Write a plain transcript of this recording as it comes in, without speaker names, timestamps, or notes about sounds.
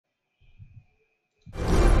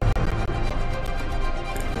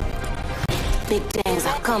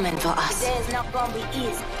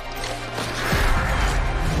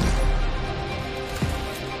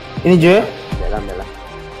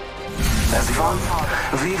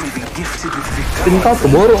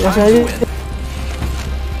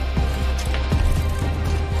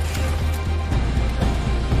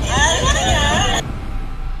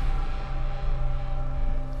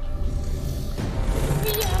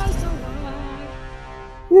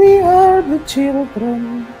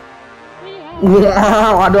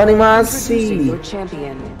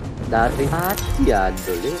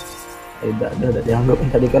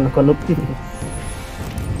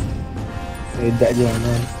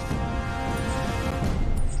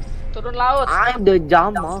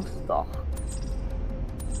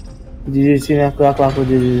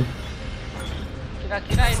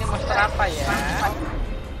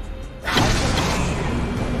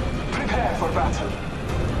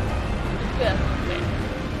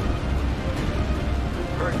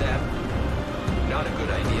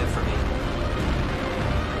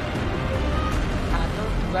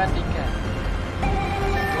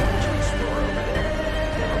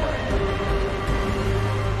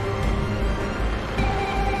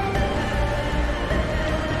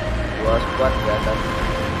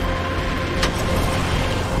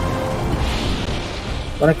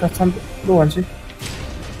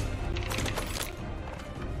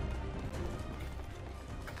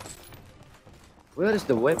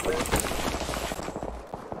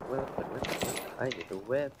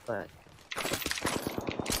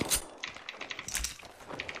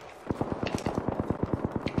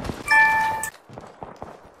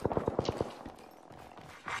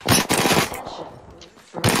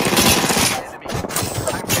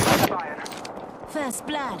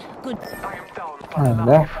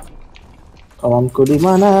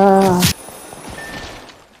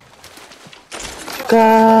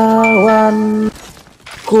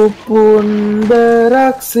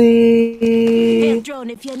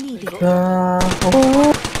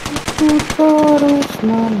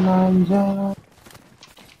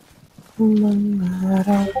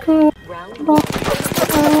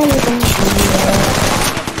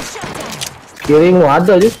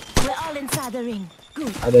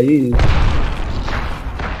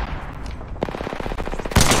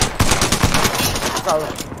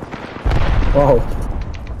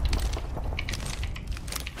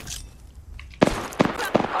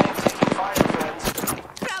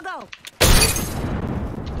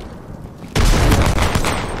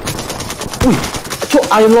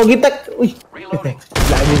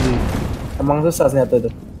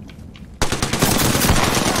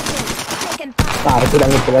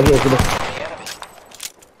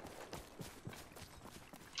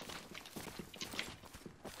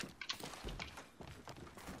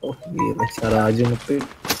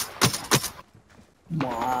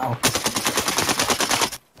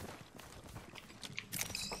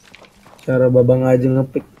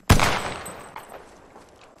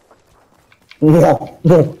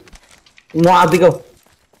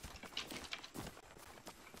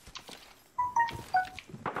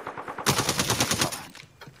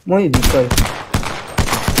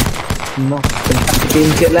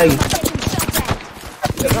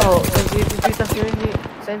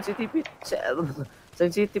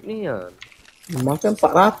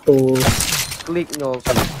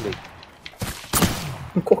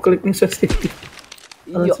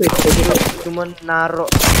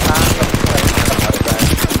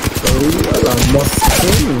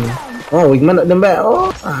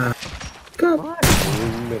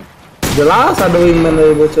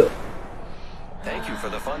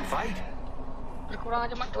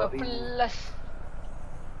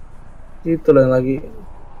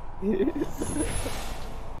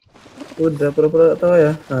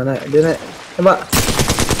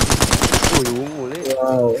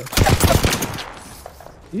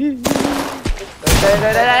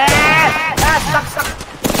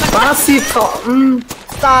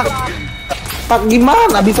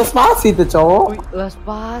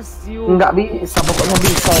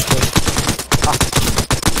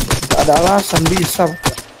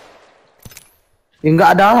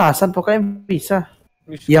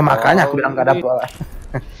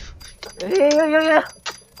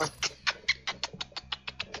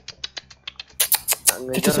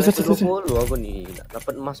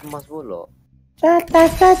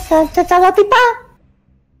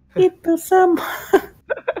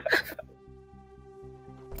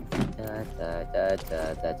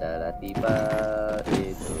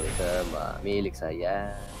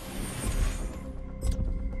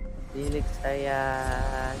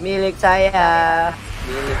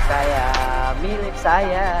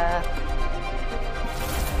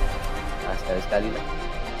Sekali lah.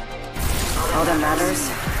 All that matters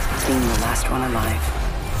is being the last one alive.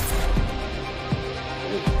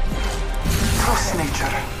 Trust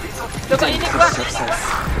nature. Coba ini gua.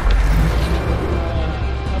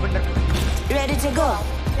 Bener. Ready to go.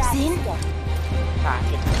 Sin?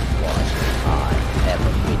 Sakit.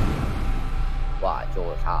 Never quit. Watch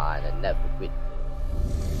your time and never quit.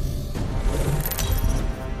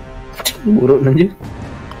 Buruk aja.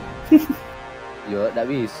 Yo,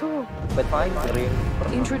 tak bisa. Petfine kering.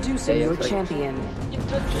 Introducing your champion.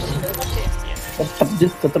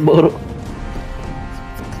 Tetap buruk.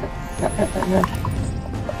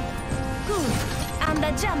 Good. I'm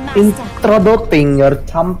the jump master. Introducing your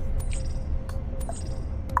champ.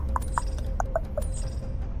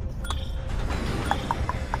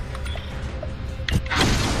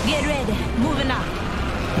 Get ready. Moving up.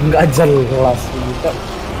 Enggak jelas gitu.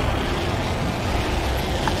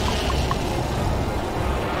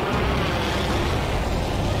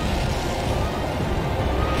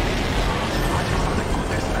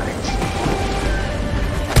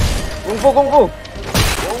 Kungfu.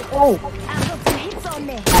 I've got some hits on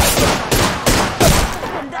me.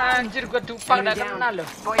 Anjir gua dupang dah kena loh.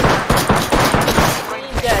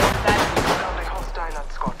 Ninja tadi.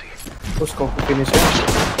 Terus kau finish.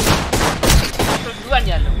 Duluan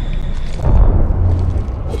ya lo.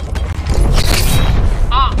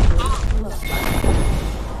 Ah.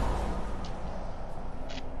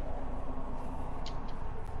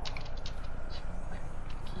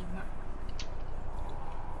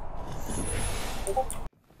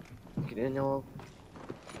 Kira nyawa.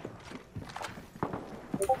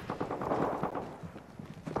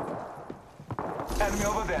 Enemy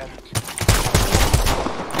over there.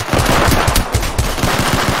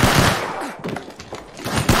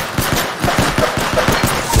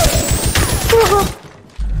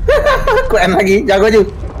 Kuen lagi, jago Ju.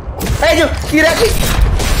 Ju, kiri lagi.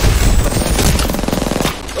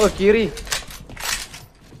 Oh, kiri.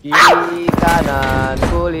 Kiri kanan,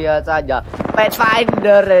 kulihat saja.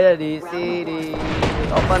 Pathfinder ada di sini.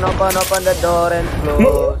 Open the door and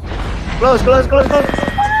close. Close. Bagus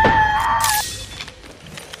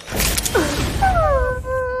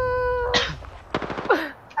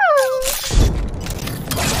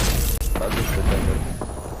tuh.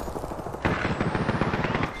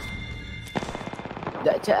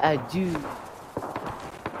 Cak aju.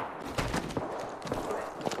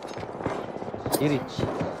 Kiri.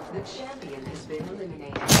 The champion has been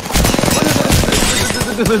eliminated.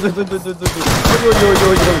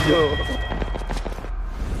 Yo.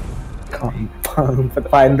 Gampang,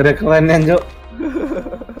 Pathfinder keren ya, Jo.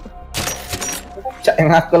 Cak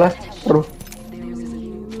yang aku lah, bro.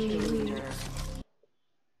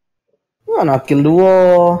 Mana kill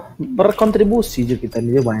duo berkontribusi Jo kita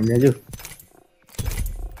nih banyak Jo.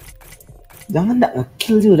 Jangan ndak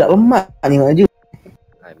ngekill Jo, udah lemah nih maju.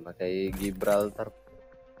 Pakai Gibraltar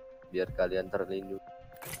biar kalian terlindungi.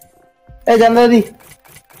 Jangan tadi.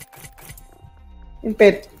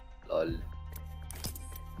 Impet. Lol.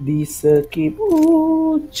 Di sekip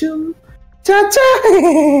ujung Caca.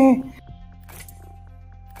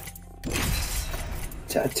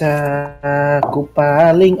 Caca ku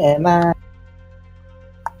paling enak.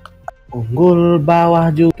 Unggul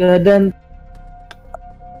bawah juga dan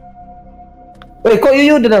weh, kok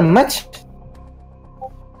Yuyu udah match?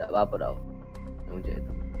 Tidak apa-apa tau. Itu.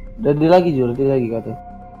 Udah lagi kata.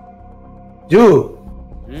 Ju.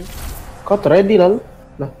 Kau ready lalu?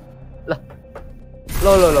 Lah.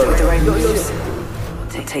 Lo. The Rangers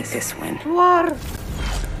take this win. Keluar.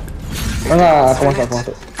 Enggak, aku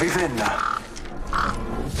masuk. Within.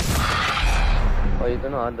 Oh, itu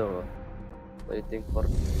no ada. Waiting for.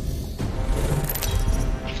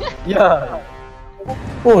 Ya.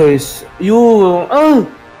 Boys, iya.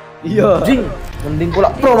 Jing, mending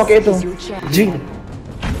pula pro pakai itu. Jing.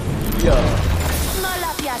 Ya. Small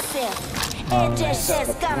up yourself.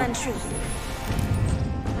 HSS coming through.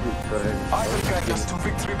 Keren. I will guide us to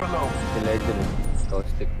victory below. The legend.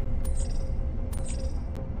 Caustic.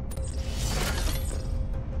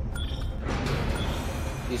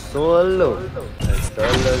 Di Solo. Lies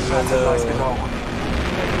below.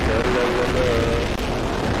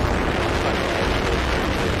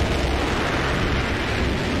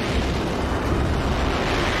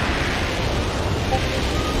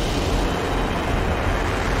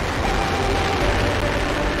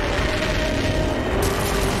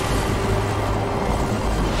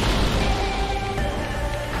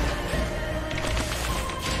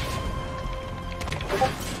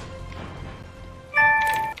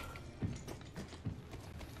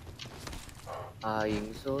 Aing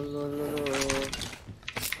Solo.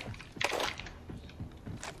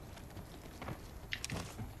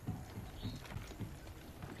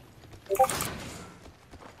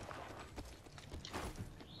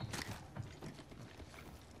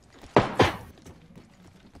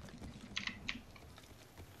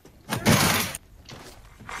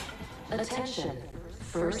 Attention.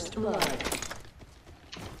 First blood.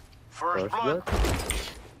 First blood.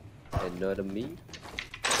 Another me.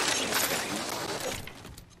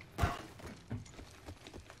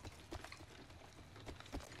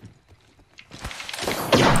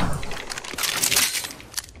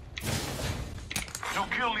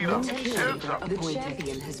 The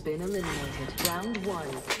champion has been eliminated. Round 1.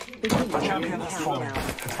 Beginning The champion has fallen.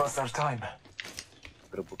 countdown. It was their time.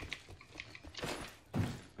 Gerubuk.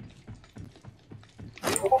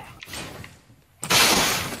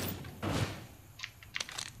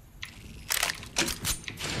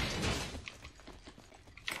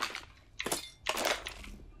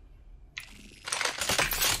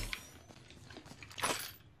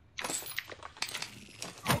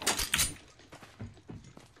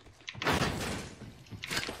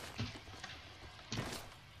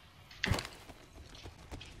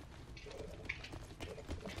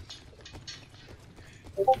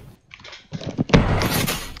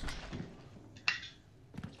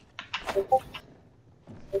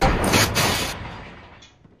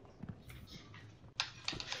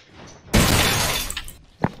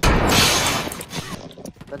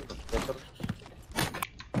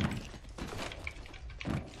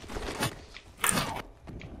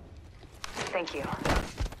 Thank you.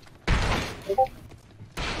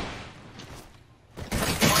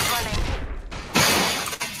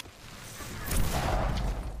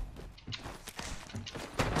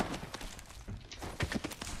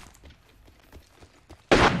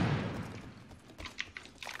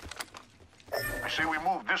 I say we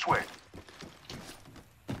move this way.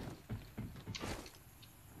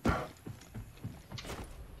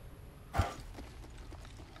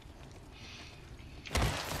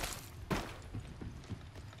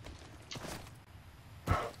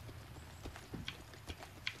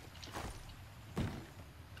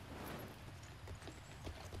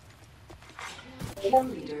 Kill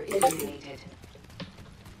leader eliminated.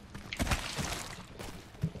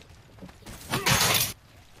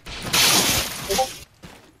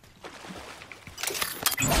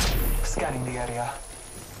 Scanning the area.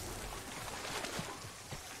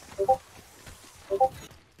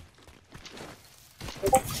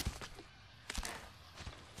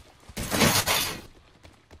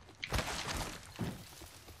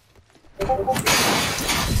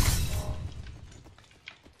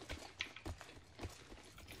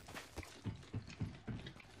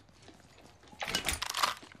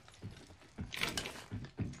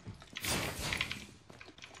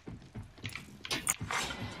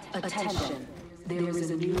 Attention. There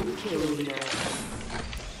is a new kill leader.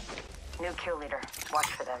 New kill leader. Watch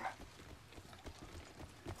for them.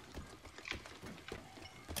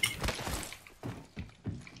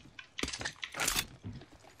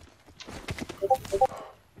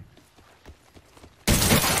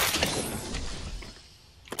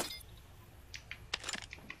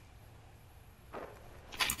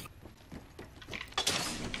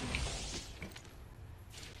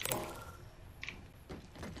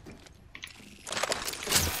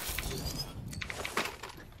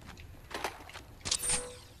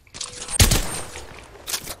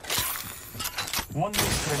 One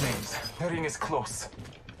minute remains. The ring is close.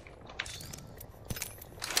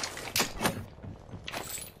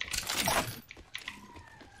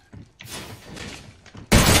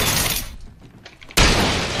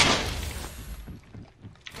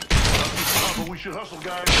 We should hustle,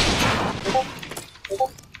 guys.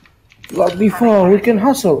 Like before, we can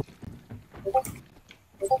hustle.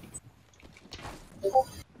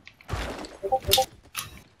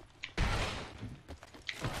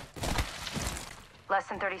 Less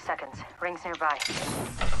than 30 seconds. Rings nearby.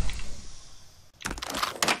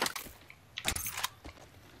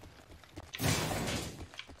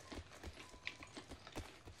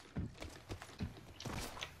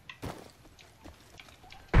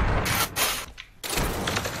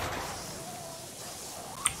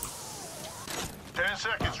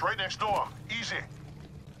 Seconds, right next door. Easy.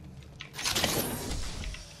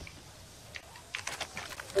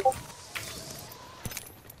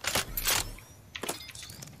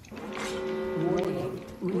 Warning.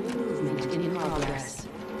 Ring movement in progress.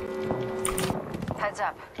 Heads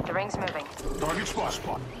up. The ring's moving. Target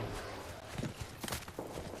spot.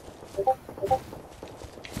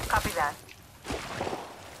 Copy that.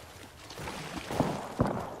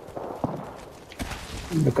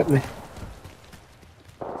 Dekat nih.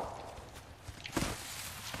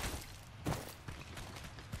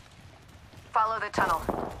 Follow the tunnel.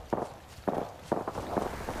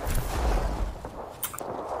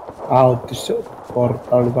 Autis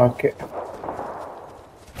portal dipakai.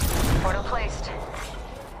 Portal placed.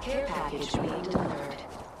 Care package being delivered.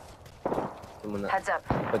 cuma Heads up.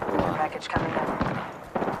 betul. Care package coming in.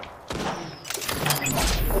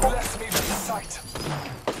 Bless me with sight.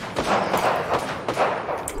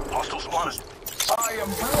 Hostile spotted. I am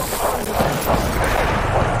well.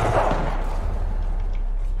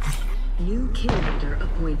 New kill leader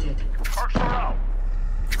appointed. Arc star out.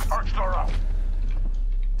 Arc star out.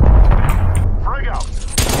 Frag out.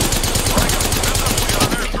 Frag out. Heads up, we got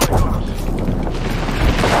an airstrike on us.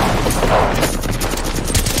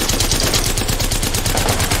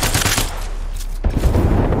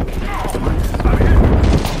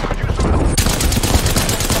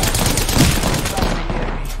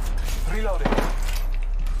 Reloading.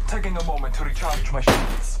 Taking a moment to recharge my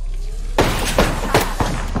shields.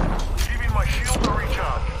 Giving my shield a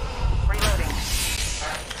recharge. Reloading.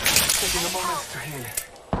 Taking a moment to heal.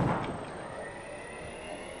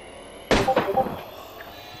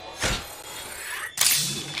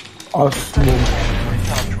 Awesome.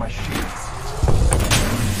 Recharge my shields.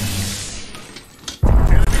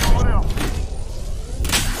 Enemy over there.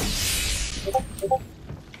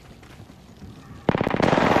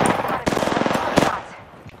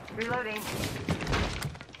 Reloading.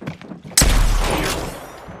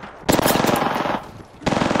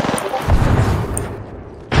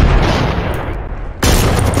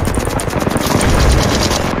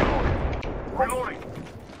 Reloading.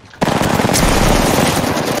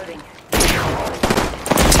 Reloading.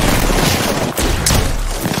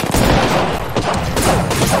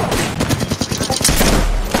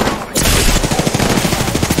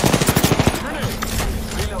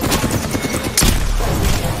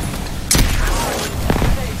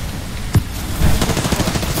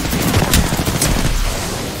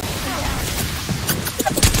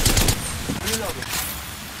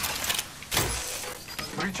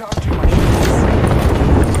 Recharging my shields.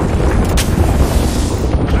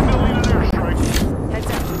 Civilian an airstrike. Heads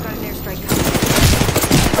up. We've got an airstrike coming.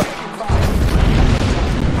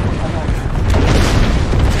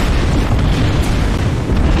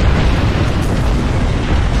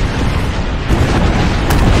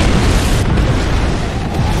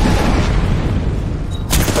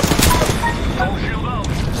 Full shield out.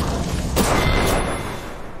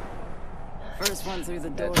 First one through the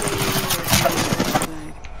door.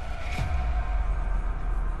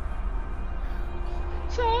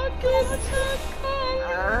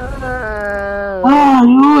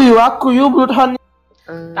 Aku Bloodhound.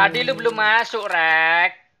 Tadi lu belum masuk,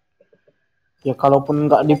 Rek. Ya kalaupun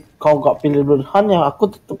kau nggak pilih Bloodhound ya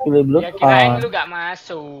aku tetap pilih Ya kirain Bloodhound. lu gak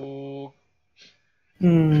masuk.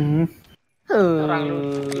 Hmm. Orang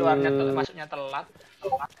lu keluarnya masuknya telat.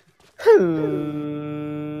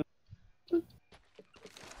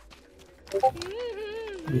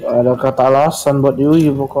 Ya, ada kata alasan buat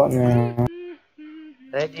Yuyu pokoknya.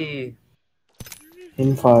 Ready.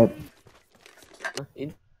 Invite.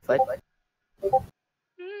 Invite.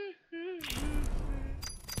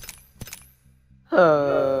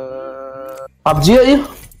 PUBG ya yuk.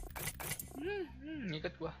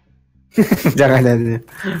 Ikut gua. Jangan jadi.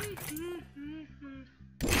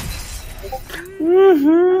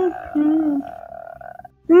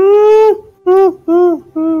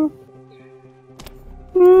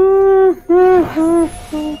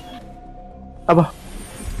 Apa?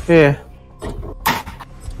 Iya.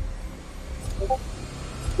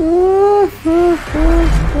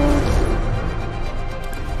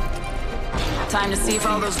 Time to see if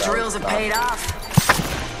all those drills have paid off.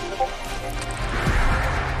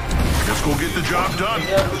 Let's go get the job done.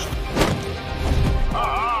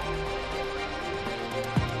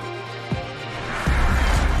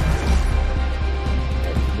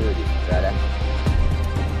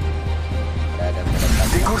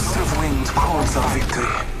 The gust of wind calls our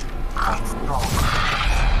victory.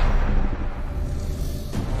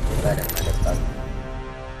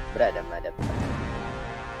 Berada.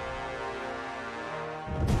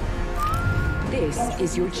 This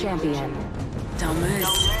is your champion. Don't miss.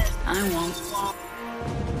 I won't.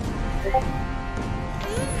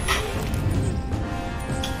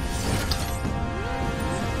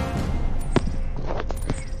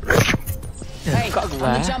 Hey, I'm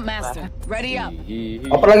the jump master. Ready up.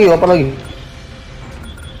 Apa lagi?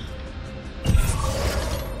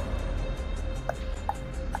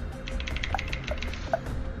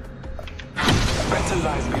 Better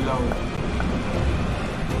lies below.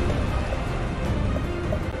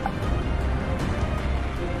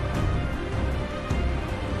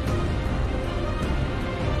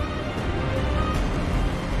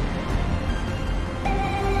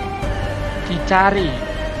 Dicari.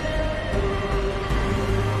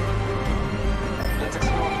 Let's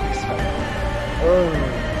explore this way.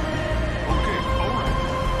 Okay, all right.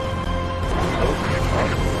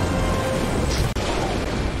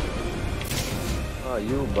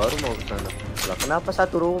 Ayo, baru mau ke sana. Lah kenapa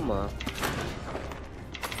satu rumah?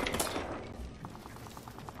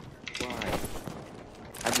 Why?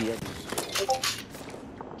 Adi.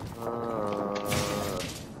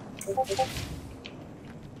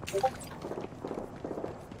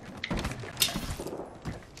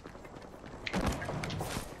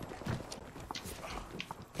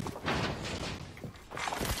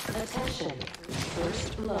 Attention.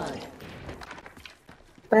 First blood.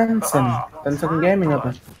 Tencent Gaming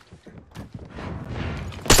apa?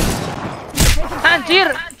 Anjir.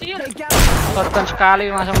 Korban sekali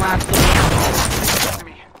langsung mati.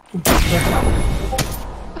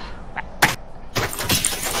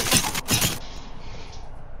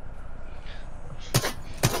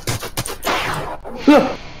 Loh,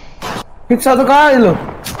 hit satu kali loh.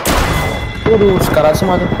 Waduh, sekarang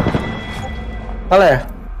semua tuh. Kalah ya?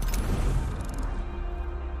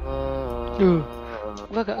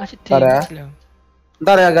 Gua gak ngasih Ntar ya. damage loh.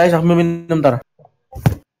 Ntar ya guys, aku minum ntar.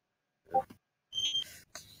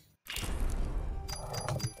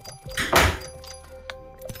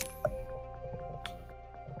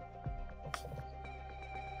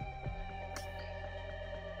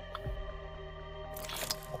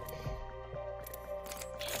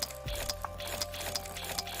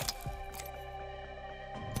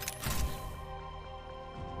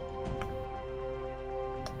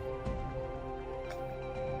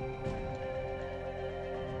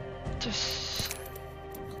 Cus.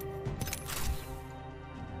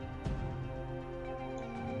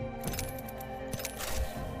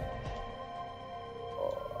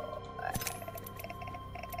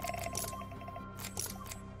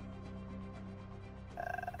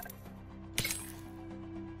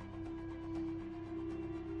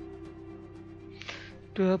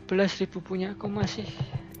 $12.000 punya aku masih.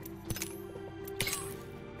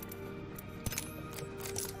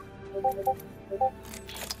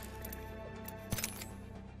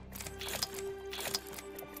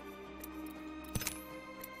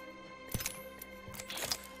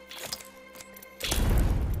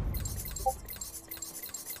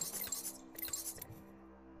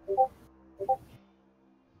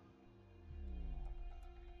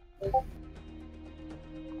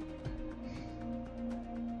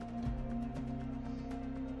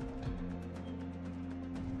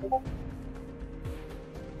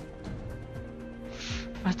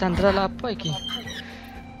 Mas Chandra lah apa iki?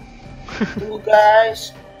 Tunggu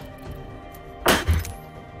guys.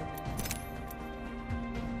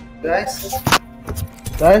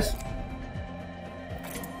 Guys.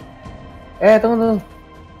 Tunggu.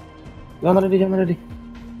 Jangan ready.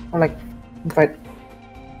 Like, fight.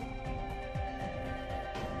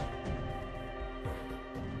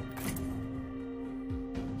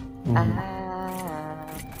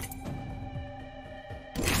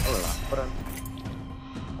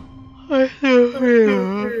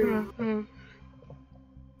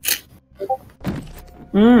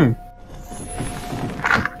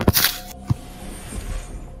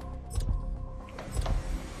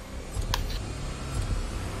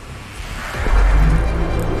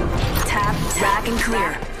 Tap, rack, and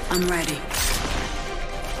clear. I'm ready.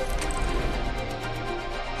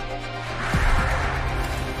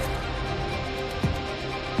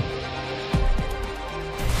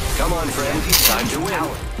 Come on, friend. Time to win.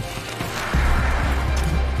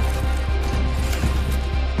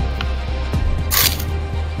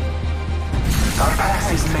 Our path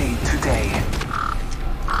is made today.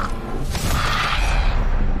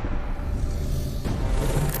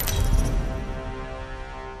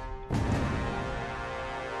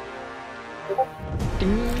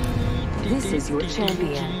 This is your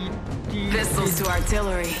champion. Pistols to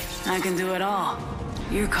artillery. I can do it all.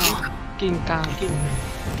 Your call. King Kang.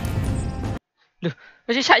 Loh,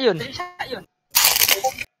 masih sayun.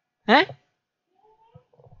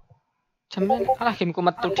 Jamin kalah game ku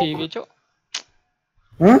metu dhewe, Cuk.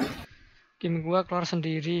 Game gua keluar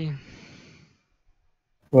sendiri.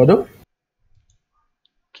 Waduh.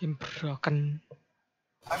 Game broken.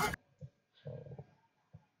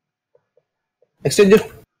 Exchange.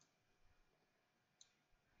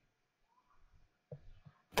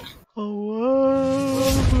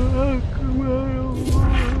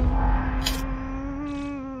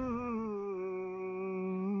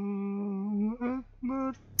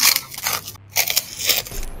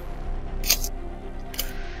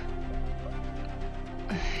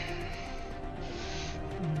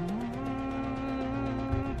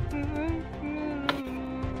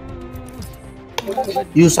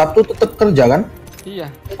 Sabtu tetap kerja kan? Iya.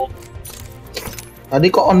 Tadi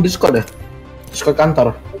kok on Discord ya? Discord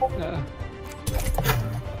kantor.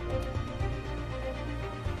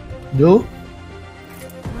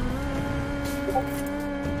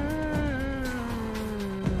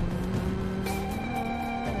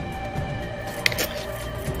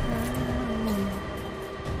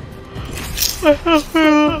 Ngantuk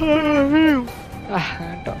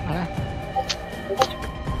lah.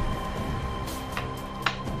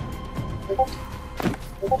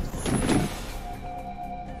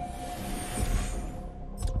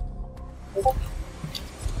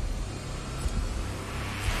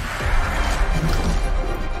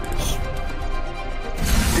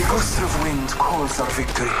 The gust of wind calls our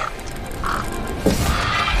victory.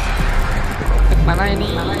 Mana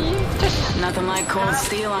ini? Nothing like cold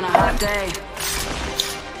steel on a hot day.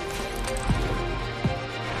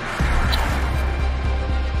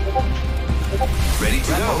 Ready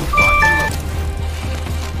to go.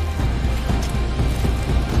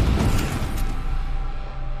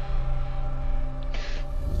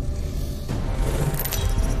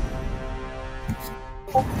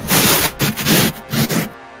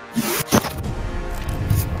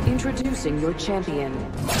 Introducing your champion.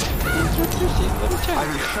 I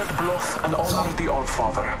will shed blood and honor the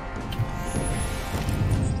Allfather.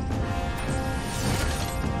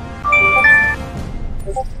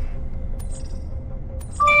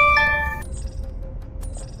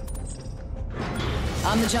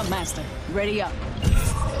 I'm the jump master. Ready up.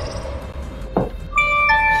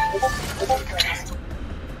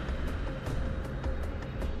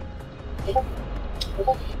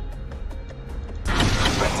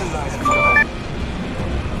 Better lies below.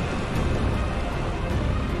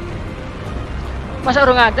 Masa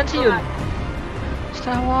urung ngadan sih Yun?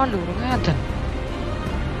 Setahun urung ngadan.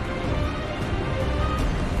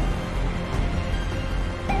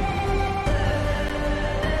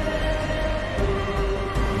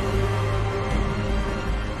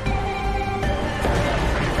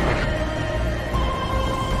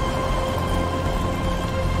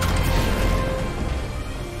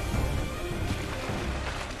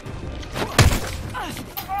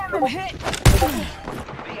 I'm hit.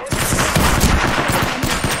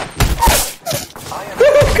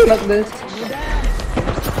 Like this.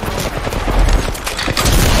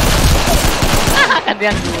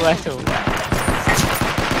 Gantian gua coba.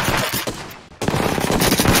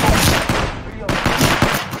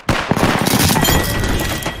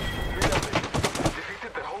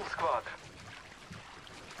 Defeated the whole squad.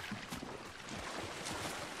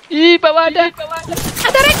 Ih, bawah ada.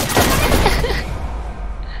 Ada rek.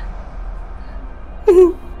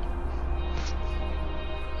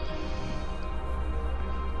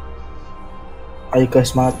 Ayo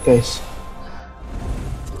guys, semangat guys.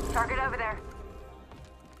 Target over there.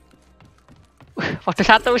 Waktu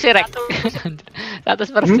satu sih rek.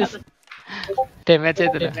 100%.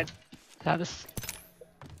 Damage itu. 100.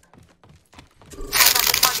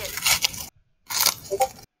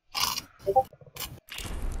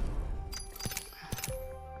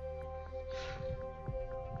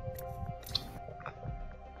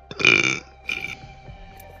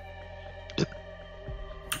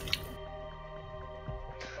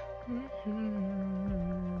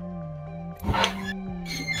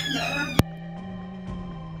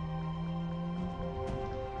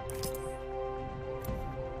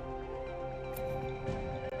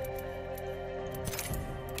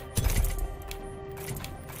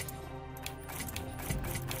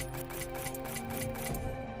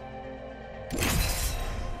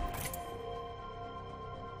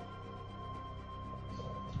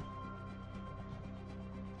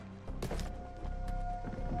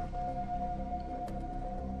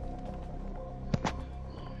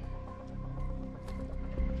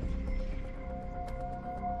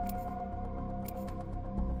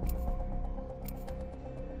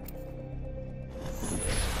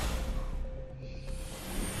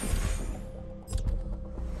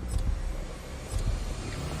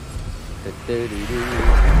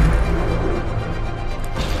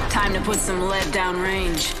 Time to put some lead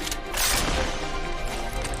downrange.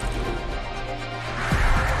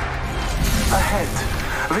 Ahead,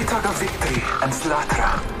 return of victory and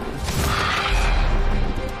Slatra.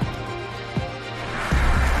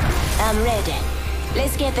 I'm ready.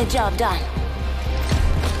 Let's get the job done.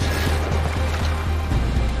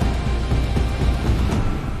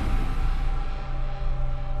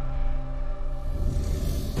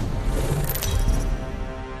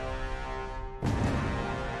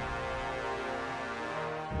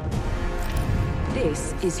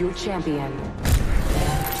 This is your champion.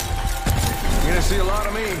 You're gonna see a lot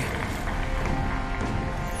of me.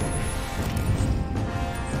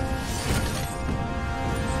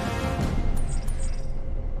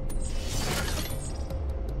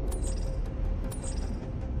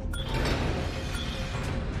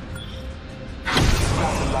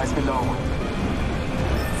 Battle lies below.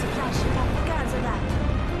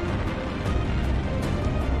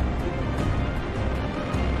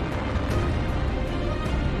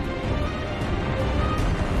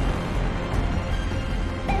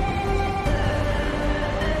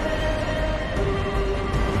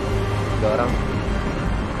 orang.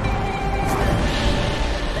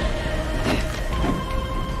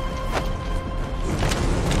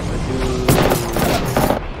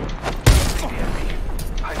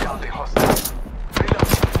 I down the hostile.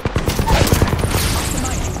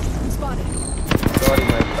 Sorry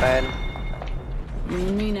my friend. You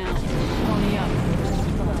and me now. Pony up.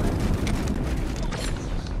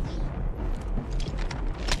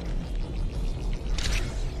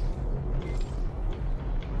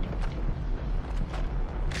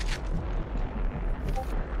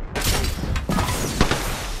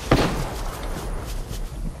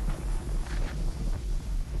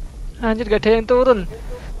 Anjir gak ada yang turun.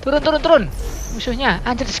 Turun. Musuhnya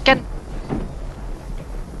anjir scan.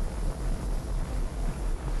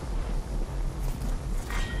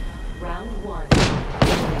 Round 1.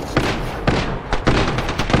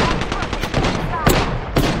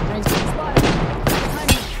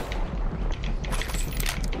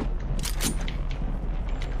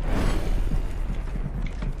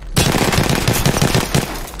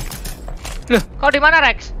 Loh, kau di mana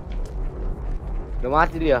Rex? Udah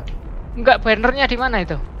mati dia. Enggak, bannernya di mana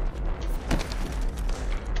itu?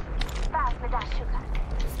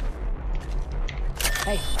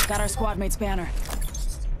 Hey, got our squad mate's banner.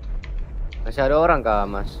 Masih ada orang kah,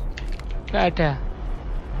 Mas? Enggak ada.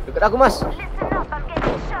 Dekat aku, Mas.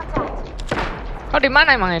 Kau di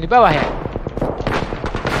mana emangnya? Di bawah ya?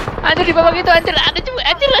 Anjir di bawah gitu, anjir ada juga,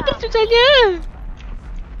 anjir susahnya.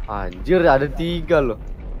 Anjir, ada 3 loh.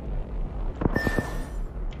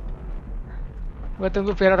 Gua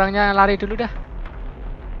tunggu biar orangnya lari dulu dah.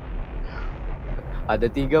 Ada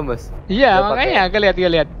 3, Mas. Iya, Dia makanya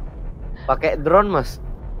lihat. Pakai drone, Mas.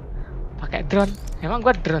 Pakai drone. Emang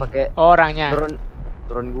gua drone. Pakai orangnya.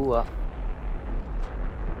 Drone gua.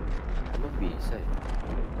 Emang bisa ya?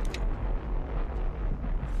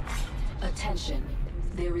 Attention.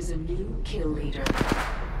 There is a new kill leader.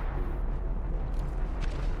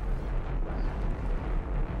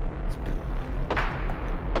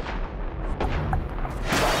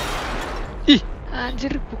 Ih,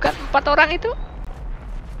 anjir bukan 4 orang itu.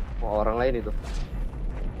 Oh, orang lain itu.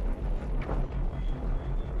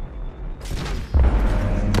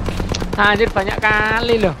 Anjir banyak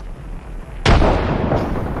kali loh.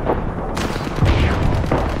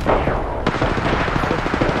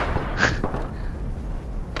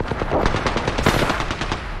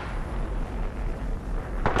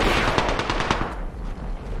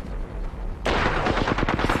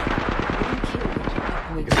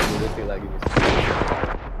 Lagi, Mas.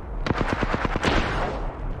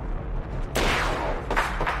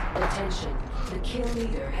 Attention. The kill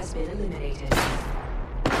leader has been eliminated.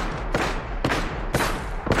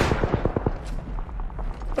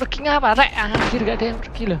 Pergi ngapa, Rek? Anjir gak ada yang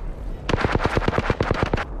pergi loh.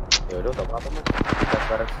 Ya udah, enggak apa-apa, Mas. Kita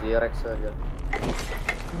bareng si Rex aja.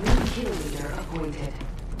 New kill leader appointed.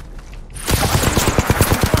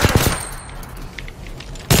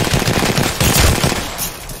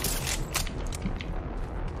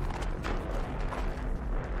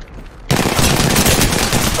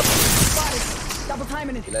 Double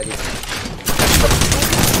timing it. Lagi.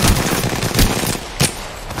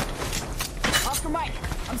 Oscar Mike,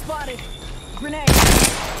 I'm spotted. Grenade.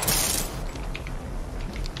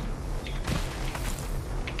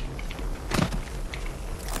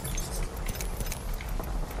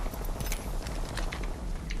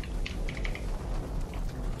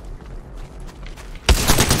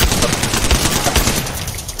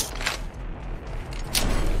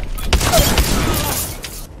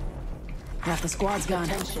 Half the squad's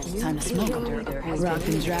gone. Time to smoke 'em. Rock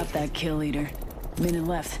and drop that kill leader. Minute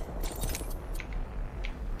left.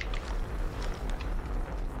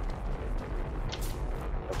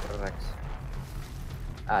 Dr. Rex.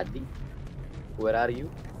 Adi, where are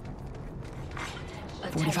you?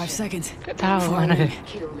 45 seconds. Gak tahu mana deh.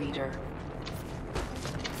 Kill leader.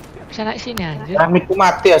 Bisa naik sini anjir. Keramikku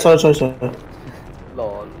mati ya, sorry.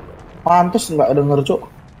 Lol. Pantes nggak denger, Cuk.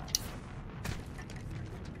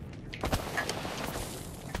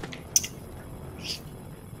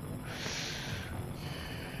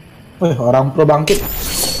 Wih, orang pro bangkit.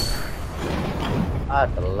 Ah,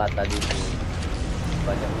 telat tadi tuh.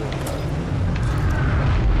 Banyak juga.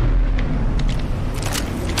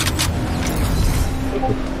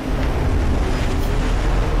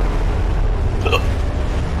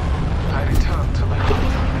 I return to my home.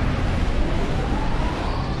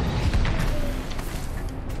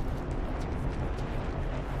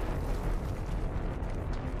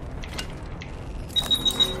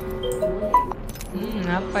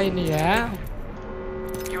 Apa ini ya?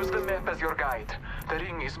 Use the map as your guide. The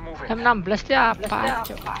ring is moving. M16 dia apa?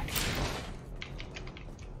 Coba.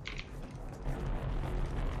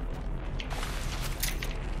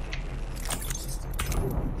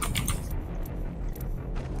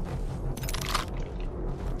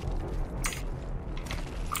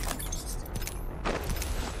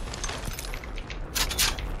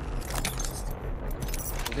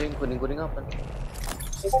 Anjing kuning-kuning apa?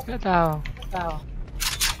 Gak tahu.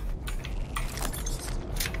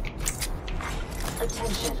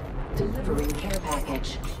 Attention. Delivering care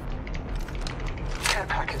package. Care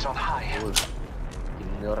package on high.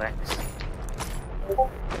 Ini Rex.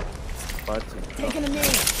 Baju. Taking a knee.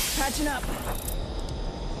 Patching up.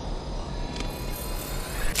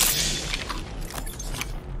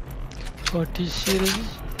 Body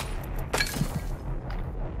shield.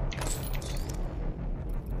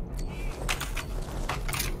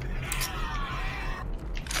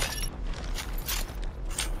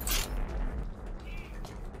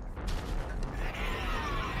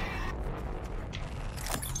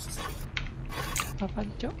 Apa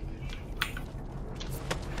cok?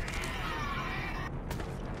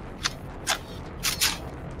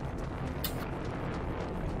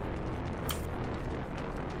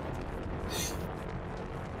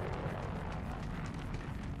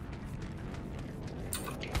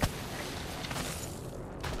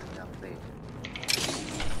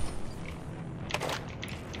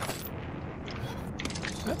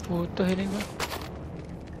 Gak butuh ini bang.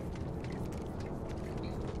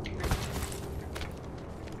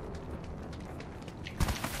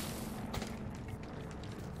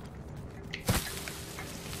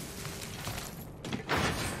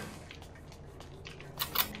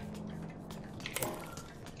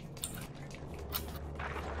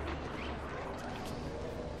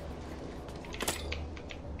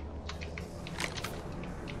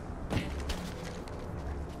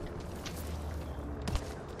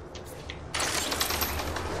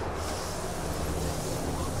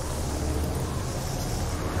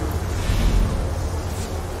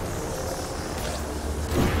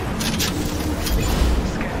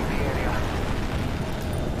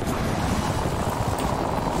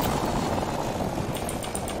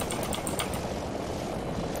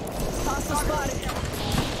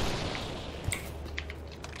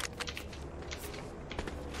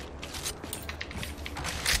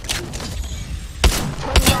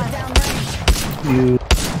 You.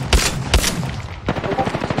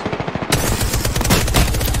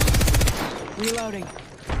 Reloading.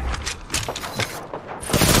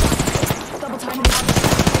 Double timing.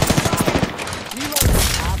 Reloading.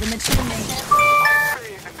 Up in the chimney.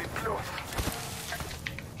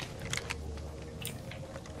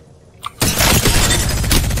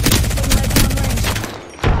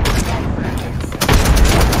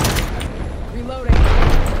 Reloading.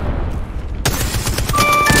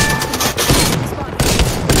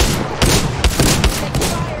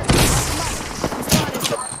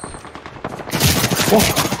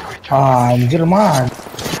 Anjir man.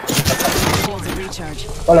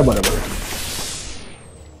 Boleh.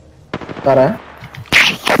 Tara.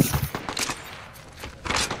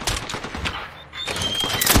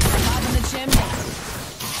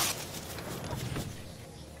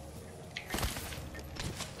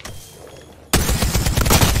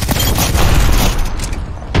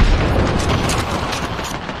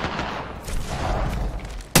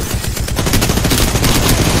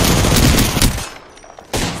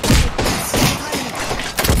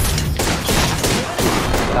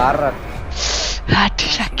 Karat.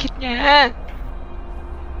 Aduh sakitnya.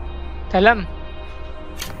 Dalam.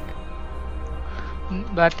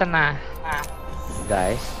 Button nah.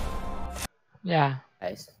 Guys. Ya.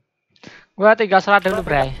 Guys. Gua tinggal sholat dulu,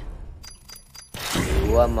 Bray.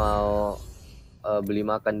 Gua mau beli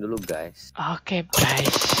makan dulu, guys. Oke, guys.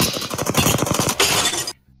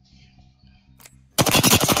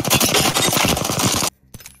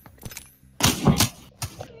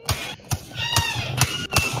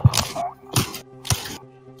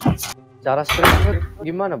 Cara screenshot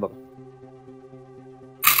gimana, Bang?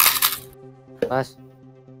 Mas.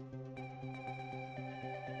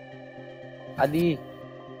 Adi.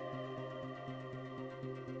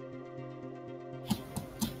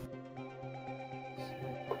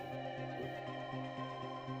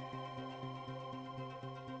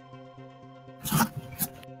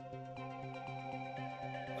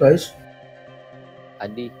 Guys.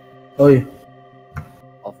 Adi. Oi.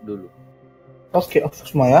 Off dulu. Oke, off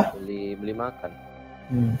semua ya. Beli makan.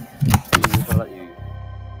 Sholat yuk.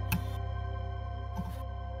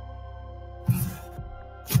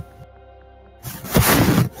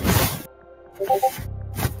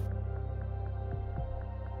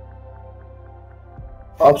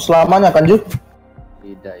 Off selamanya kan, Ju?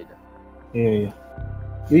 Tidak. Iya.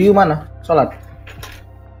 Yuyu mana? Sholat?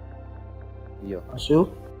 Iya. Asyuk.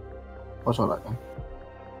 Oh, sholat kan?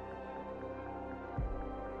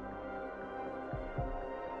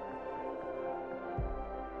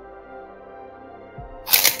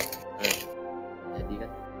 Jadi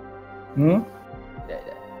kan? Hmm?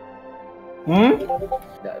 Tidak.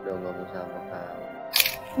 Tidak dong ngomong sama kamu.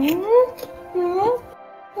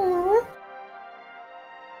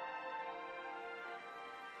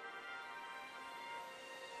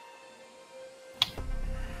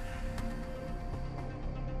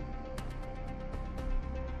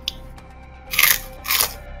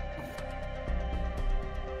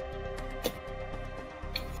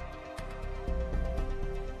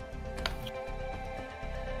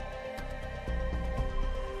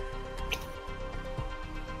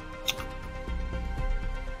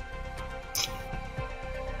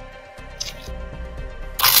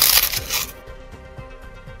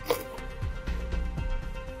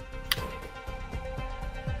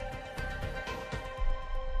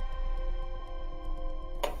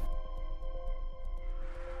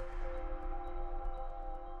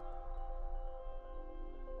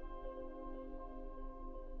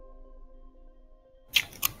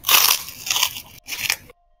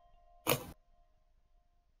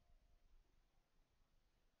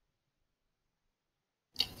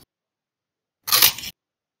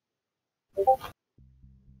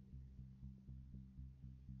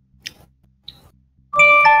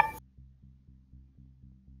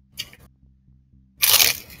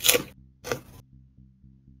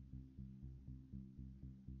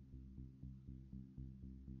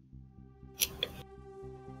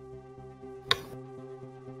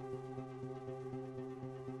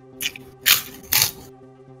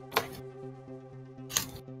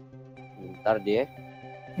 Ntar dia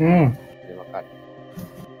makan.